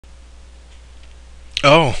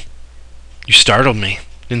Oh, you startled me.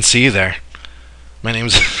 Didn't see you there. My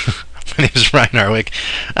name's my name's Ryan Harwick.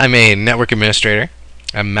 I'm a network administrator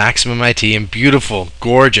at Maximum IT in beautiful,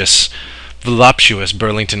 gorgeous, voluptuous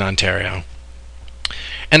Burlington, Ontario.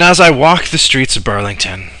 And as I walk the streets of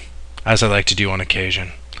Burlington, as I like to do on occasion,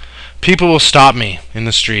 people will stop me in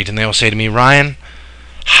the street and they will say to me, Ryan,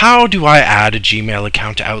 how do I add a Gmail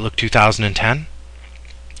account to Outlook 2010?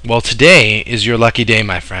 Well, today is your lucky day,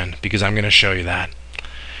 my friend, because I'm going to show you that.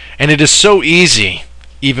 And it is so easy,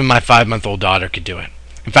 even my 5-month-old daughter could do it.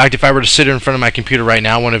 In fact, if I were to sit in front of my computer right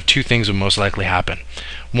now, one of two things would most likely happen.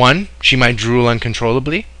 One, she might drool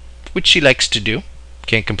uncontrollably, which she likes to do.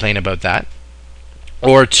 Can't complain about that.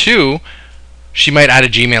 Or two, she might add a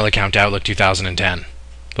Gmail account to Outlook 2010.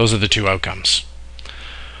 Those are the two outcomes.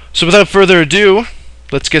 So without further ado,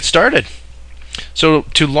 let's get started. So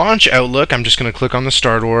to launch Outlook, I'm just going to click on the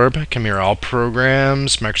Start orb, come here, All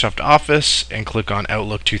Programs, Microsoft Office, and click on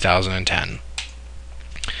Outlook 2010.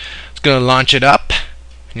 It's going to launch it up,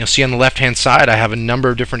 and you'll see on the left-hand side I have a number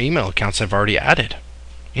of different email accounts I've already added.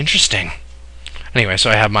 Interesting. Anyway, so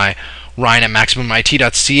I have my Ryan at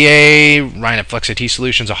MaximumIT.ca, Ryan at Flex IT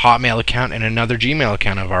Solutions, a Hotmail account, and another Gmail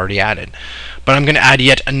account I've already added. But I'm going to add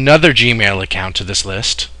yet another Gmail account to this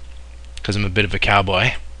list, because I'm a bit of a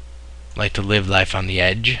cowboy. Like to live life on the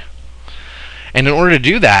edge. And in order to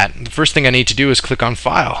do that, the first thing I need to do is click on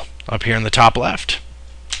File up here in the top left.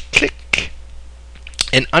 Click.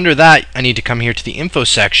 And under that, I need to come here to the Info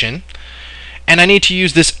section, and I need to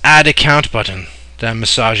use this Add Account button that I'm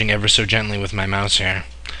massaging ever so gently with my mouse here.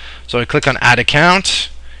 So I click on Add Account,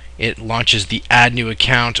 it launches the Add New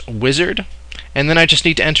Account wizard, and then I just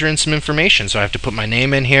need to enter in some information. So I have to put my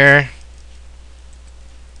name in here.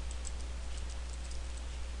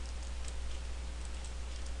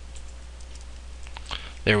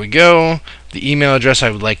 There we go. The email address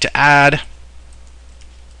I would like to add.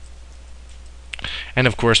 And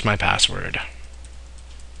of course my password.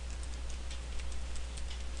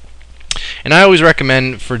 And I always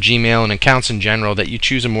recommend for Gmail and accounts in general that you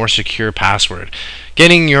choose a more secure password.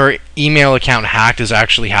 Getting your email account hacked is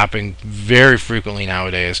actually happening very frequently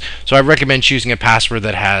nowadays. So I recommend choosing a password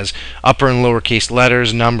that has upper and lowercase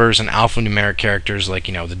letters, numbers, and alphanumeric characters like,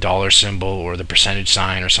 the dollar symbol or the percentage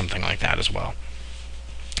sign or something like that as well.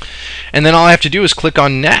 And then all I have to do is click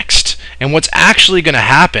on Next. And what's actually going to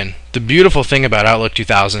happen, the beautiful thing about Outlook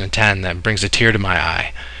 2010 that brings a tear to my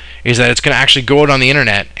eye, is that it's going to actually go out on the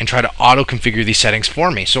internet and try to auto-configure these settings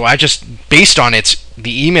for me. So I just, based on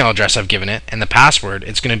the email address I've given it and the password,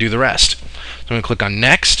 it's going to do the rest. So I'm going to click on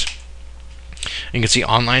Next. And you can see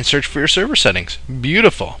online search for your server settings.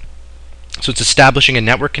 Beautiful. So it's establishing a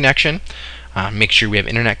network connection. Make sure we have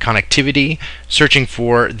internet connectivity, searching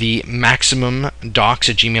for the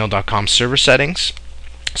maximumdocs@gmail.com server settings.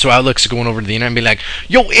 So Outlook's going over to the internet and be like,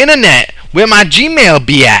 yo, internet, where my Gmail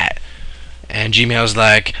be at? And Gmail's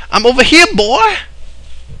like, I'm over here, boy.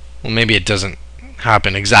 Well, maybe it doesn't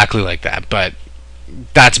happen exactly like that, but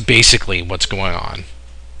that's basically what's going on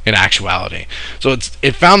in actuality. So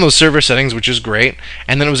it found those server settings, which is great,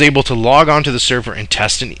 and then it was able to log onto the server and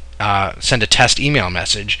send a test email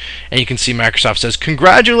message. And you can see Microsoft says,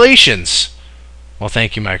 congratulations. Well,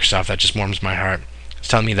 thank you, Microsoft. That just warms my heart. It's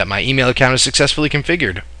telling me that my email account is successfully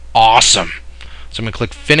configured. Awesome. So I'm going to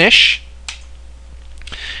click Finish.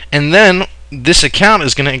 And then this account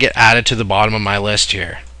is going to get added to the bottom of my list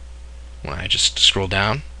here. When I just scroll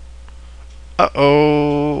down.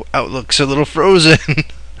 Uh-oh. Outlook's a little frozen.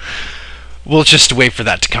 We'll just wait for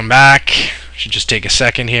that to come back. Should just take a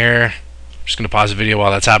second here. I'm just going to pause the video while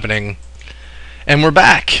that's happening. And we're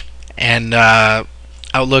back. And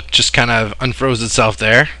Outlook just kind of unfroze itself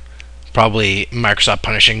there. Probably Microsoft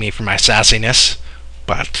punishing me for my sassiness.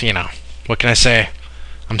 But, what can I say?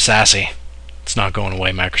 I'm sassy. It's not going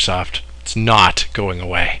away, Microsoft. It's not going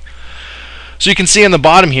away. So you can see on the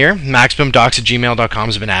bottom here, MaximumDocs@gmail.com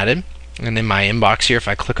has been added. And in my inbox here, if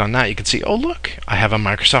I click on that, you can see, oh look, I have a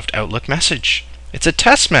Microsoft Outlook message. It's a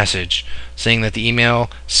test message saying that the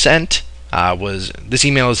email sent this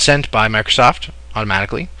email is sent by Microsoft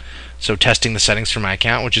automatically. So testing the settings for my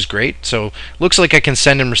account, which is great. So looks like I can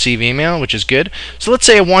send and receive email, which is good. So let's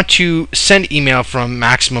say I want to send email from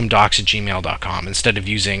MaximumDocs@gmail.com instead of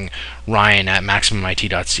using Ryan at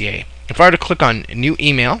MaximumIT.ca. If I were to click on New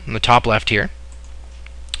Email in the top left here,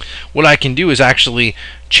 what I can do is actually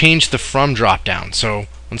change the From drop down. So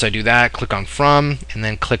once I do that, click on From, and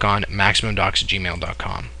then click on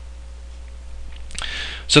MaximumDocs@gmail.com.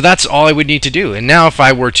 So that's all I would need to do. And now if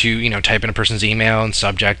I were to type in a person's email and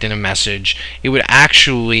subject in a message, it would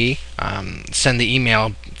actually send the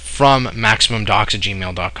email from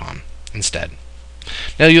MaximumDocs@gmail.com instead.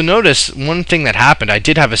 Now you'll notice one thing that happened. I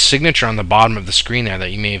did have a signature on the bottom of the screen there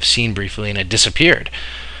that you may have seen briefly, and it disappeared.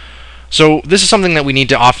 So this is something that we need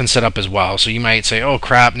to often set up as well. So you might say, oh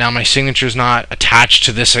crap, now my signature is not attached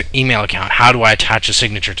to this email account. How do I attach a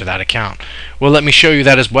signature to that account? Well, let me show you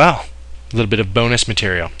that as well. A little bit of bonus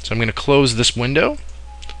material. So I'm going to close this window.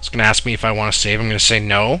 It's going to ask me if I want to save. I'm going to say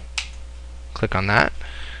no. Click on that.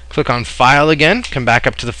 Click on File again. Come back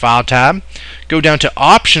up to the File tab. Go down to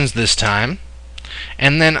Options this time.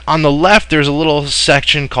 And then on the left, there's a little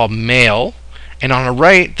section called Mail. And on the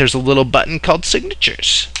right, there's a little button called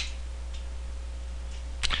Signatures.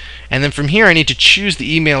 And then from here, I need to choose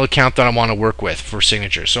the email account that I want to work with for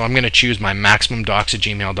signatures. So I'm going to choose my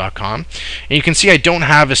maximumdocs@gmail.com. And you can see I don't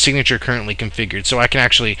have a signature currently configured. So I can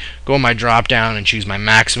actually go in my drop down and choose my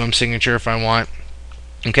maximum signature if I want.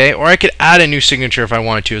 Okay, or I could add a new signature if I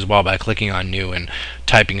wanted to as well by clicking on New and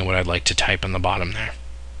typing in what I'd like to type on the bottom there.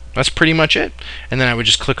 That's pretty much it. And then I would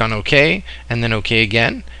just click on OK and then OK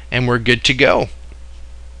again, and we're good to go.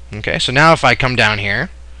 Okay, so now if I come down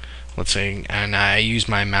here, let's say, and I use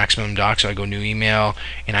my Maximum Docs, so I go New Email,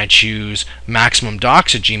 and I choose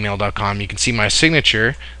maximumdocs@gmail.com. You can see my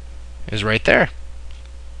signature is right there.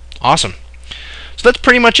 Awesome. So that's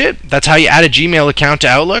pretty much it. That's how you add a Gmail account to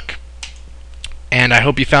Outlook. And I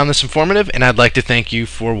hope you found this informative, and I'd like to thank you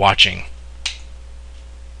for watching.